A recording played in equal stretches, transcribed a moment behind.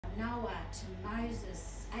Noah to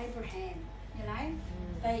Moses, Abraham, you know,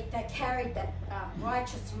 they carried that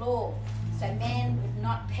righteous law so man would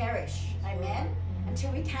not perish, amen,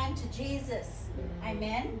 until we came to Jesus,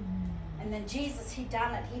 amen. And then Jesus, he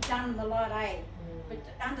done it, he done the lot, but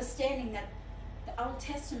understanding that the Old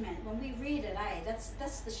Testament, when we read it,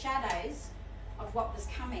 that's the shadows of what was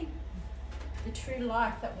coming, the true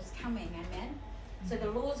life that was coming, amen. So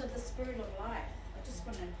the laws of the Spirit of life, I just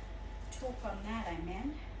want to talk on that,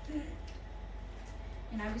 amen.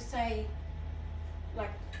 You know, we say,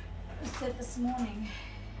 like we said this morning,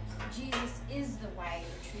 Jesus is the way,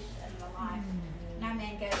 the truth, and the life. No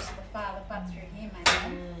man goes to the Father but through him,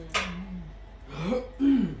 amen.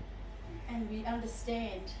 And we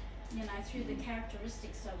understand, you know, through the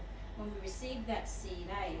characteristics of when we receive that seed,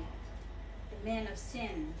 the man of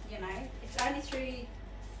sin, you know, it's only through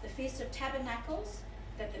the Feast of Tabernacles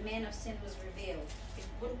that the man of sin was revealed. It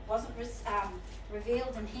wasn't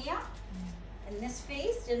revealed in here, in this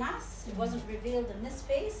feast, in us. It wasn't revealed in this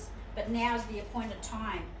feast, but now is the appointed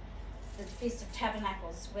time, the Feast of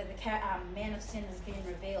Tabernacles, where the man of sin is being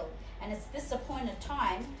revealed. And it's this appointed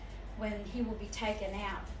time when he will be taken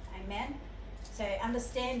out. Amen. So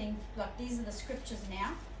understanding, like these are the scriptures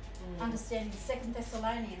now, understanding 2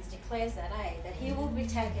 Thessalonians declares that, that he will be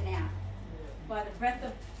taken out by the breath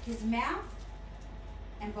of his mouth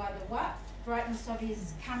and by the what? Brightness of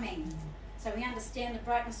his coming. So we understand the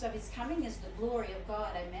brightness of his coming is the glory of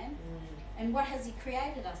God, amen. And what has he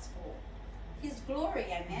created us for? His glory,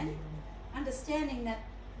 amen. Understanding that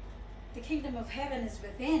the kingdom of heaven is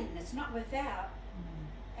within, it's not without.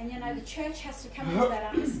 And you know, the church has to come into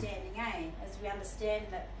that understanding, as we understand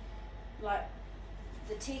that, like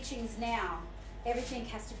the teachings now, everything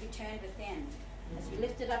has to be turned within. As we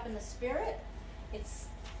lift it up in the Spirit, it's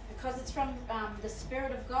because it's from the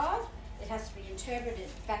Spirit of God, it has to be interpreted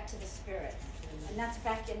back to the Spirit. And that's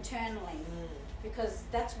back internally, because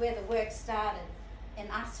that's where the work started, in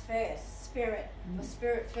us first, Spirit, or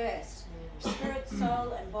Spirit first. Spirit,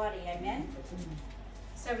 soul, and body, amen?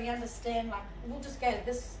 So we understand, like, we'll just go to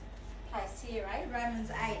this place here,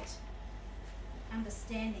 Romans 8.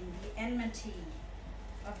 Understanding the enmity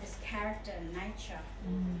of this character and nature.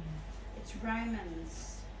 It's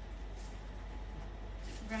Romans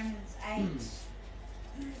 8.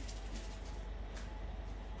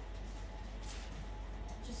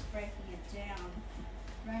 Just breaking it down.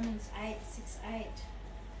 Romans 8, 6, 8.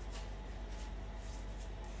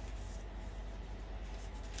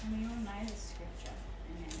 And we all know this scripture.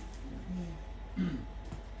 Amen.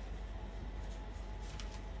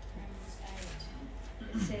 Romans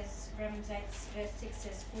 8. It says, Romans 8 verse 6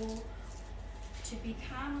 says, for to be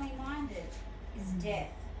carnally minded is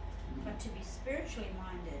death, but to be spiritually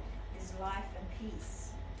minded is life and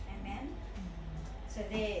peace. Amen? So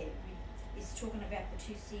there, he's talking about the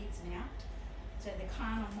two seeds now. So the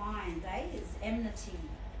carnal mind, is enmity.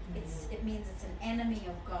 It means it's an enemy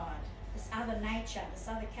of God. This other nature, this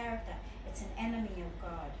other character, it's an enemy of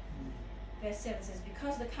God. Verse 7 says,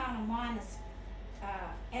 because the carnal mind is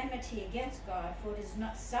enmity against God, for it is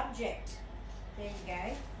not subject, there you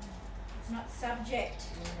go, it's not subject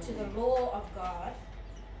to the law of God,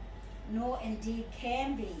 nor indeed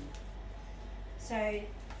can be. So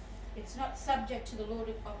it's not subject to the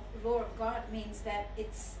law of God means that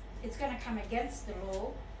it's going to come against the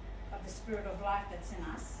law of the Spirit of life that's in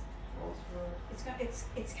us.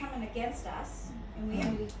 It's coming against us, and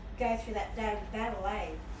we go through that daily battle,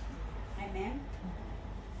 Amen.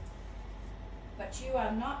 But you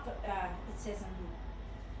are not, it says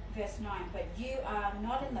in verse 9, but you are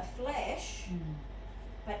not in the flesh,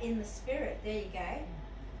 but in the Spirit. There you go.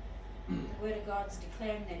 The Word of God's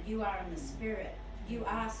declaring that you are in the Spirit. You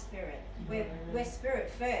are Spirit. We're Spirit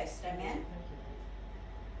first, amen.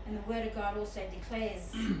 And the Word of God also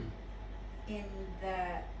declares in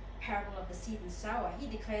the parable of the seed and sower, he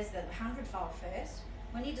declares that the 100-fold first.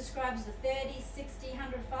 When he describes the 30, 60,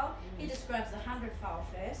 100-fold, he describes the 100-fold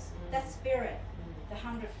first. That's Spirit, the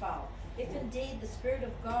 100-fold. If indeed the Spirit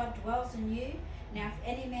of God dwells in you, now if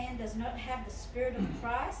any man does not have the Spirit of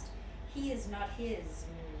Christ, he is not his.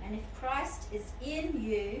 And if Christ is in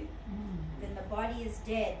you, then the body is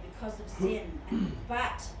dead because of sin,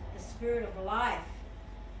 but the Spirit of life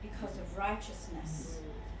because of righteousness.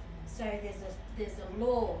 So there's a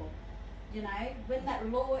law, you know, when that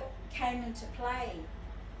law came into play,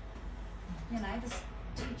 you know, this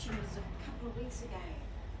teaching was a couple of weeks ago.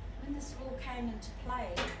 When this law came into play,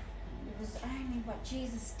 it was only what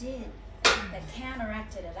Jesus did that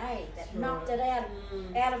counteracted it, that knocked it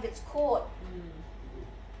out of its court.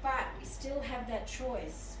 But we still have that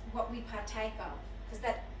choice, what we partake of, because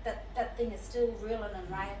that thing is still ruling and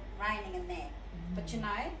reigning in there. But you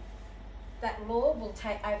know, that law will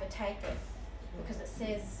overtake it, because it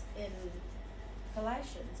says in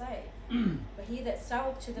Galatians, but he that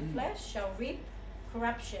soweth to the flesh shall reap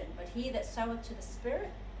corruption, but he that soweth to the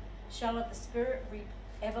Spirit shall of the Spirit reap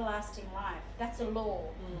everlasting life. That's a law.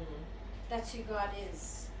 That's who God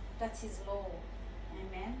is. That's his law.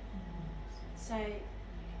 Amen. So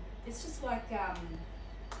it's just like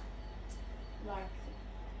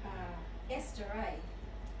Esther,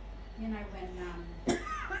 you know, when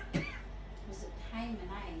was it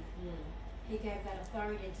Haman, he gave that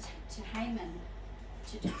authority to Haman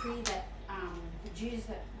to decree that the Jews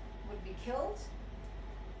that would be killed,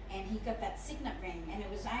 and he got that signet ring, and it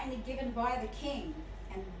was only given by the king.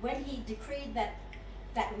 And when he decreed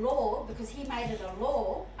that law, because he made it a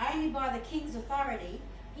law, only by the king's authority,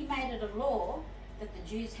 he made it a law that the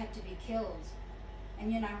Jews had to be killed.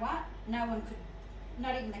 And you know what? No one could,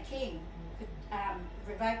 not even the king, could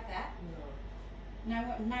revoke that. No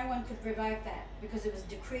one could revoke that, because it was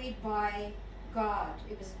decreed by God.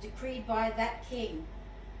 It was decreed by that king.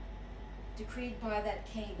 Decreed by that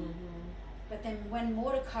king. But then when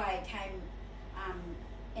Mordecai came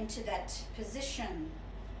into that position,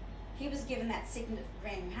 he was given that signet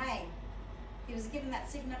ring. He was given that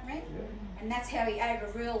signet ring, and that's how he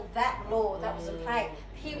overruled that law that was in place.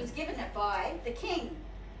 He was given it by the king.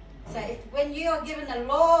 So when you are given a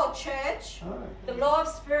law, church, the law of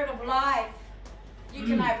spirit of life, you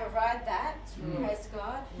can override that. Praise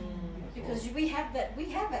God, because we have that.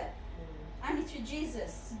 We have it only through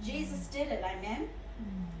Jesus. Jesus did it. Amen.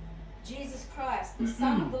 Jesus Christ, the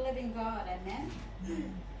Son of the living God. Amen.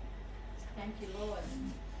 Thank you, Lord.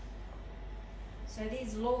 So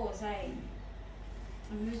these laws, and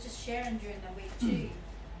we were just sharing during the week too.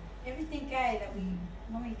 Everything, that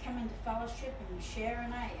when we come into fellowship and we share,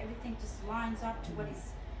 everything just lines up to what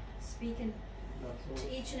He's speaking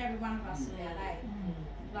to each and every one of us about,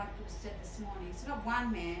 like we said this morning. It's not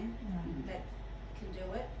one man that can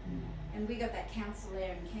do it. And we got that counsel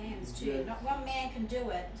there in Cairns too. Not one man can do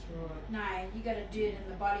it. No, you got to do it in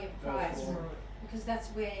the body of Christ, because that's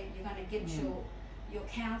where you're going to get your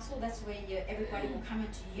counsel. That's where everybody will come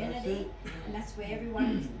into unity, and that's where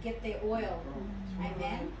everyone can get their oil.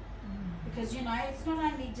 Amen. Because you know, it's not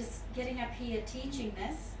only just getting up here teaching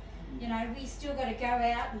this. You know, we still got to go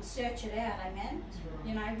out and search it out. Amen.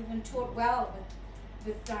 You know, we've been taught well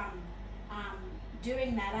with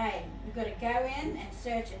doing that. We've got to go in and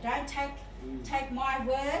search it. Don't take my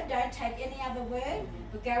word. Don't take any other word,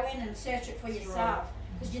 but go in and search it for yourself.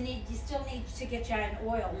 Because you still need to get your own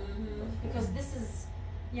oil. Because this is,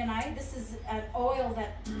 you know, this is an oil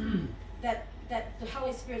that the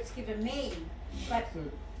Holy Spirit's given me, but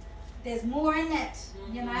there's more in it.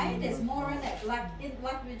 You know, there's more in it. Like we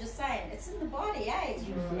were just saying, it's in the body.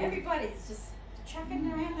 Everybody's just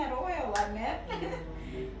chucking around that oil. Amen.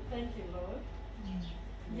 Thank you, Lord.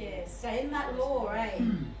 Yes. So in that law,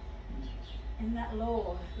 in that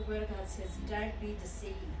law, the Word of God says, "Don't be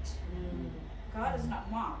deceived." God is not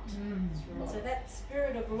mocked. So that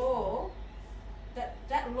spirit of law,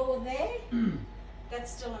 that law there,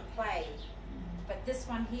 that's still in play. But this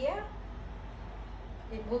one here,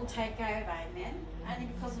 it will take over, amen. Only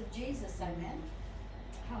because of Jesus, amen.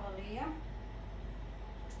 Hallelujah.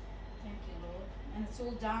 Thank you, Lord. And it's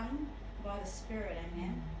all done by the Spirit,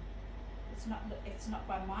 amen. It's not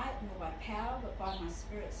by might nor by power, but by my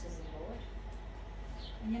Spirit, says the Lord.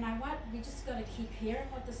 And you know what? We just got to keep hearing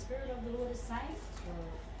what the Spirit of the Lord is saying.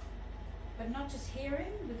 But not just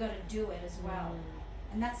hearing, we've got to do it as well.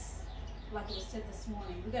 And that's, like it was said this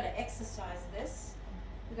morning, we've got to exercise this.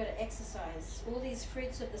 We've got to exercise all these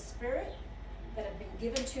fruits of the Spirit that have been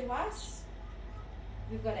given to us.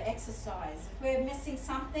 We've got to exercise. If we're missing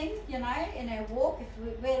something, you know, in our walk,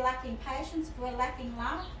 if we're lacking patience, if we're lacking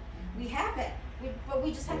love, we have it. But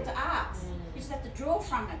we just have to ask. We just have to draw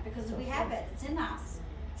from it, because we have it. It's in us.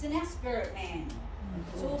 It's in our spirit, man.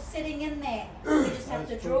 It's all sitting in there. We just have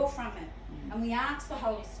to draw from it. And we ask the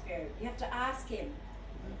Holy Spirit. You have to ask Him.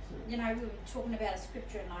 You know, we were talking about a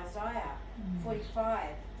scripture in Isaiah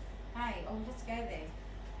 45. Let's go there.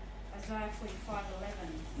 Isaiah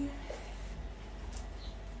 45:11.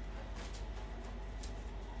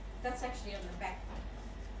 That's actually on the back,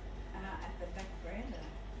 at the back veranda.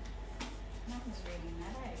 No one's reading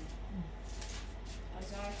that,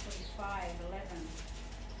 Isaiah 45:11.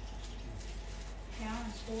 How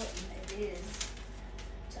important it is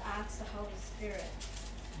to ask the Holy Spirit.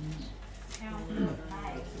 How important,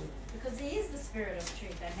 because He is the Spirit of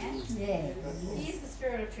truth, amen? Yes. He is the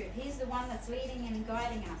Spirit of truth. He's the one that's leading and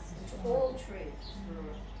guiding us into all truth.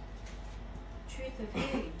 Truth of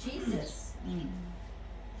who? Jesus.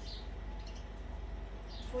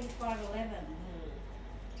 45:11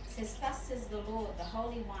 says, says, "Thus says the Lord, the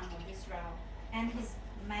Holy One of Israel, and his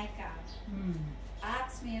Maker.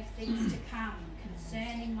 Ask me of things to come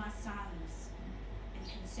concerning my sons and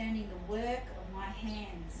concerning the work of my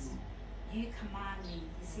hands. You command me."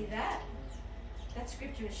 You see that? That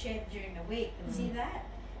scripture was shared during the week. But see that?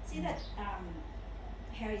 See that?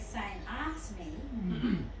 How he's saying, "Ask me."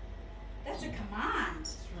 That's a command.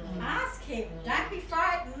 Ask him. Don't be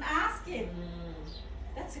frightened. Ask him.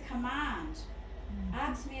 That's a command.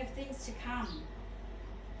 Ask me of things to come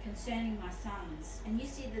concerning my sons. And you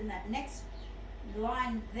see in that next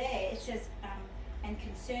line there, it says, and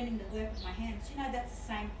concerning the work of my hands. You know, that's the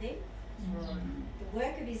same thing. The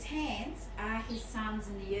work of his hands are his sons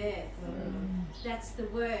in the earth. That's the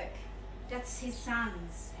work. That's his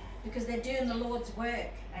sons. Because they're doing the Lord's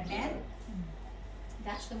work. Amen?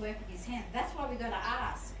 That's the work of his hands. That's why we got to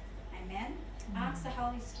ask. Amen? Ask the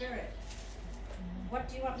Holy Spirit. What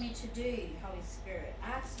do you want me to do, Holy Spirit?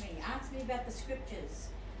 Ask me. Ask me about the scriptures.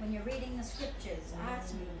 When you're reading the scriptures,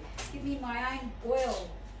 ask me. Give me my own oil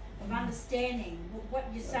of understanding what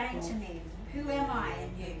you're saying to me. Who am I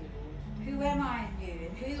in you? Who am I in you?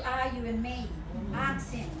 And who are you in me?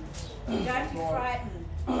 Ask him. Don't be frightened.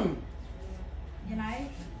 You know,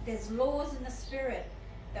 there's laws in the Spirit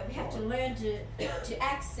that we have to learn to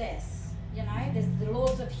access. You know, there's the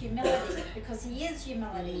laws of humility, because he is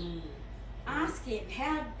humility. Ask him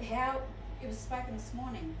how it was spoken this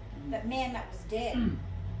morning, that man that was dead.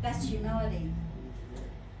 That's humility.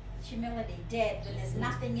 Humility, dead, when there's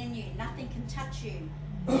nothing in you, nothing can touch you.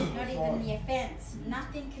 Not even the offense.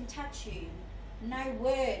 Nothing can touch you. No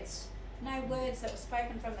words that were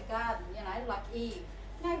spoken from the garden, you know, like Eve.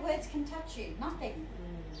 No words can touch you. Nothing.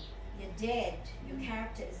 You're dead. Your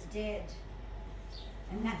character is dead.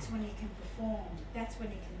 And that's when he can perform. That's when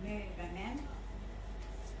he can move. Amen?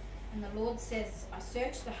 And the Lord says, I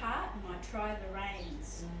search the heart and I try the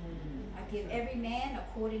reins. I give every man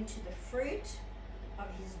according to the fruit of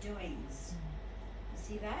his doings. You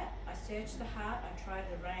see that? I search the heart, I try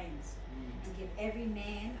the reins, and give every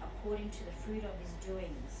man according to the fruit of his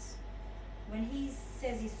doings. When he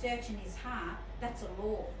says he's searching his heart, that's a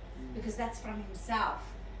law, because that's from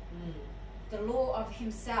himself. The law of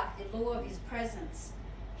himself, the law of his presence.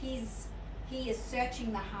 He is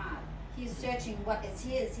searching the heart. He is searching what is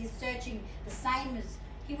his. He's searching the same as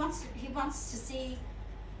he wants to see.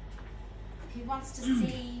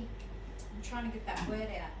 I'm trying to get that word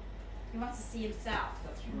out. He wants to see himself.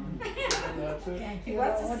 He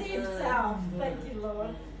wants to see himself. Thank you,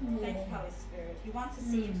 Lord. Thank you, Holy Spirit. He wants to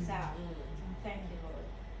see himself. Thank you,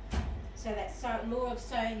 Lord. So that law of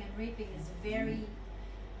sowing and reaping is very.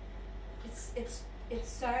 It's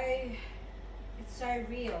so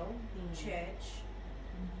real, church,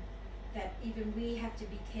 that even we have to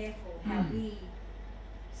be careful how we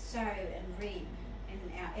sow and reap in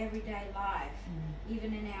our everyday life,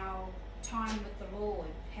 even in our time with the Lord,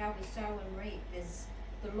 how we sow and reap.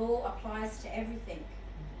 The law applies to everything.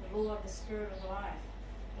 The law of the Spirit of life,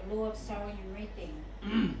 the law of sowing and reaping.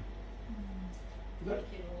 Thank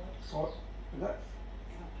you, Lord.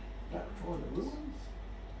 That for the ruins?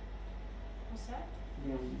 What's that?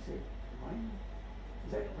 You know, when you said rain,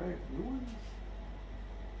 is that for ruins?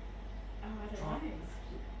 Oh, I don't know.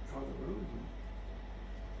 Try the ruins.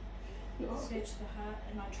 Search the heart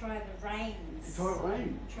and I try the reins. Try the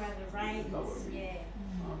rain. Try the reins, yeah.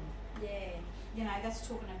 Yeah. You know, that's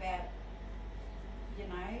talking about, you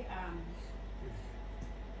know,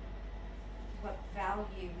 what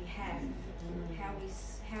value we have,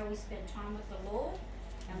 how we spend time with the Lord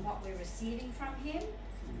and what we're receiving from him,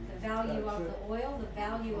 the value of the oil, the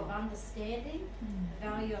value of understanding, the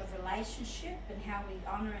value of relationship, and how we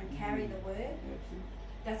honour and carry the word.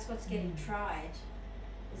 That's what's getting tried.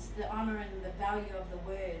 It's the honour and the value of the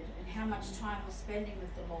word and how much time we're spending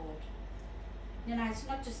with the Lord. You know, it's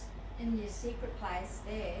not just in your secret place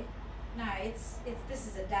there. No, it's this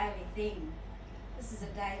is a daily thing. This is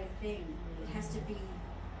a daily thing. It has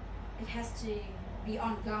to be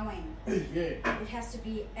ongoing. It has to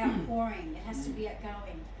be outpouring. It has to be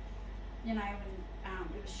outgoing. You know,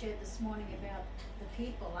 when it was shared this morning about the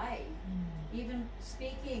people, even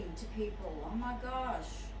speaking to people. Oh my gosh,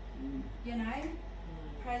 you know.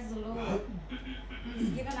 Praise the Lord. He's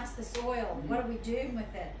given us this oil. What are we doing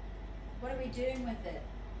with it? What are we doing with it?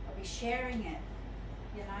 Are we sharing it?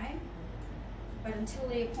 You know? But until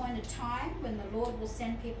the appointed time when the Lord will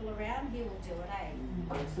send people around, he will do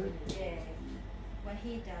it, Yeah. When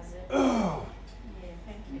he does it. Yeah,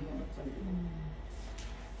 thank you, Lord.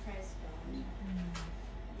 Praise God.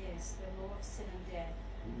 Yes, the law of sin and death.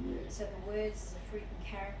 So the words is a fruit and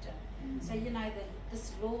character. So you know that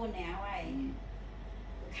this law now,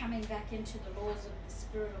 we're coming back into the laws of the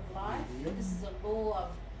Spirit of life. Yep. This is a law of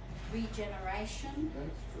regeneration.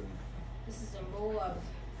 That's true. This is a law of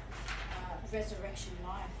resurrection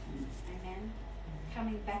life. Amen.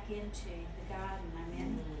 Coming back into the garden.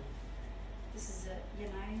 Amen. This is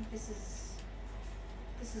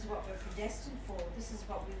this is what we're predestined for. This is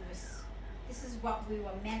what we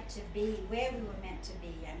were meant to be, where we were meant to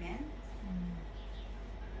be. Amen.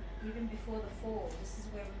 Even before the fall, this is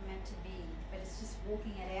where we're meant to be. But it's just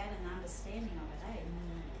walking it out and understanding of it, eh?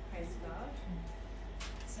 Praise God.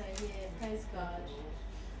 So yeah, praise God.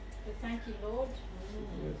 But thank you, Lord,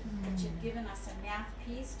 that you've given us a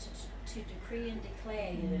mouthpiece to decree and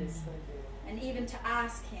declare. Yes, thank you. And even to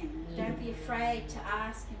ask Him. Don't be afraid to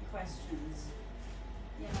ask Him questions.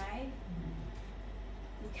 You know?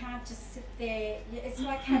 You can't just sit there. It's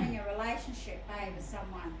like having a relationship, with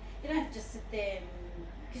someone. You don't just sit there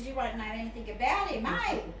because you won't know anything about him,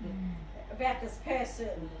 about this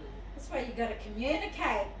person. That's why you got to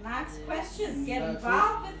communicate and ask questions, get That's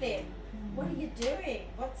involved with them. What are you doing?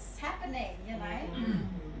 What's happening? You know?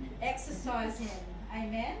 Exercise Him.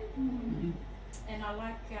 Amen? And I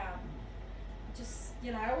like, I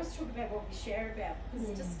always talk about what we share about because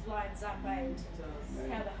it just lines up, to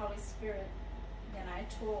how the Holy Spirit,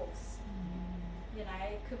 talks. It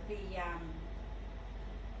could be,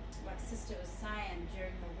 like Sister was saying,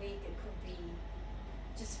 during the week, it could be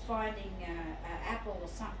just finding an apple or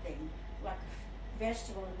something, like a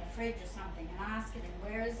vegetable in the fridge or something, and asking him,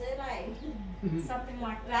 where is it, something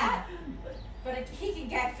like that. But he can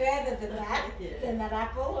go further than that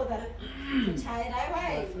apple or that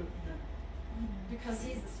potato, because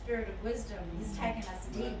he's the Spirit of wisdom. He's taken us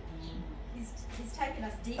deep. He's taken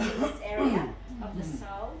us deep in this area of the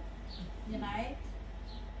soul,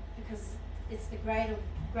 because it's the greater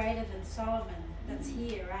than Solomon that's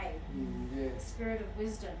here, The Spirit of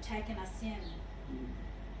wisdom taking us in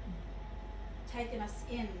to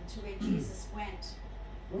where Jesus went,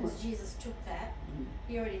 because Jesus took that.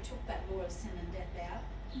 He already took that law of sin and death out.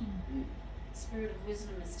 Spirit of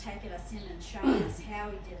wisdom has taken us in and shown us how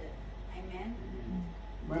He did it. Amen.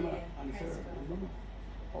 Remember, Yeah, praise God. remember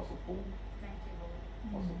Apostle Paul? Thank you, Lord.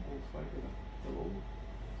 Apostle Paul spoke to the Lord.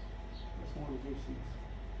 That's one of the gifts he's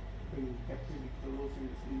bringing captivity to the Lord in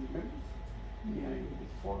his members. In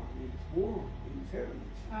his fire, in his war, in his heavens.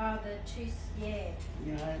 Oh, the two, yeah.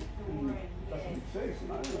 The warring, that's what it says,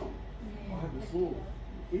 I have this thank you, law Lord.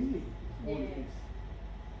 in me. It's one Yeah. against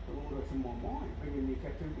the Lord that's in my mind, bringing me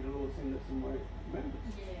captivity to the Lord sin that's in my members.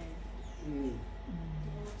 Yeah. Mm.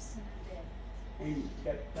 The law of sin and death. And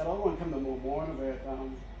that other one come to my mind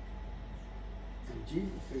about and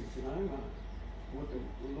Jesus says, what the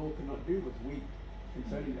law cannot do was weak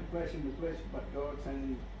concerning the flesh and the flesh, but God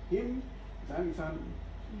sending Him, His only Son,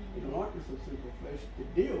 in the likeness of sinful flesh, to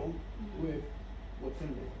deal with what's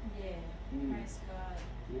in there. Yeah. Praise God.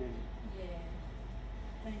 Yeah. Yeah.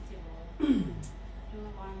 Thank you, Lord. It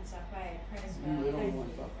all lines up, Praise God. It all Thank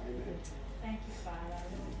lines you. up, amen. Thank you, Father.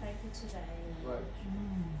 Lord, thank you today. Right.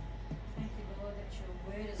 Thank you, Lord, that your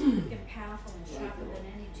word is quick and powerful and Thank sharper you, than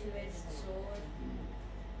Lord. any two-edged sword,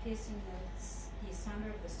 piercing the asunder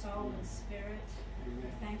of the soul and spirit.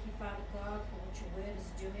 Amen. Thank you, Father God, for what your word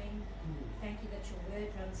is doing. Thank you that your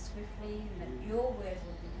word runs swiftly and that your word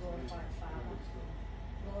will be glorified, Father.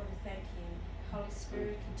 Lord, we thank you. Holy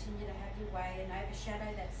Spirit, continue to have your way and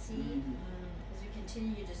overshadow that seed as we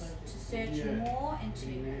continue to search more into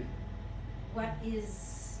Amen. what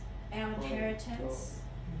is our inheritance.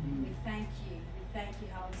 We thank you. We thank you,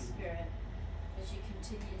 Holy Spirit, as you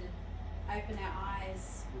continue to open our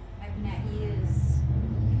eyes, open our ears,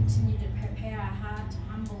 continue to prepare our heart to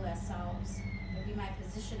humble ourselves, that we may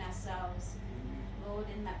position ourselves, Lord,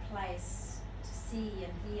 in that place to see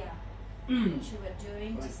and hear what you are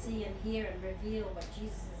doing, to see and hear and reveal what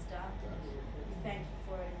Jesus has done.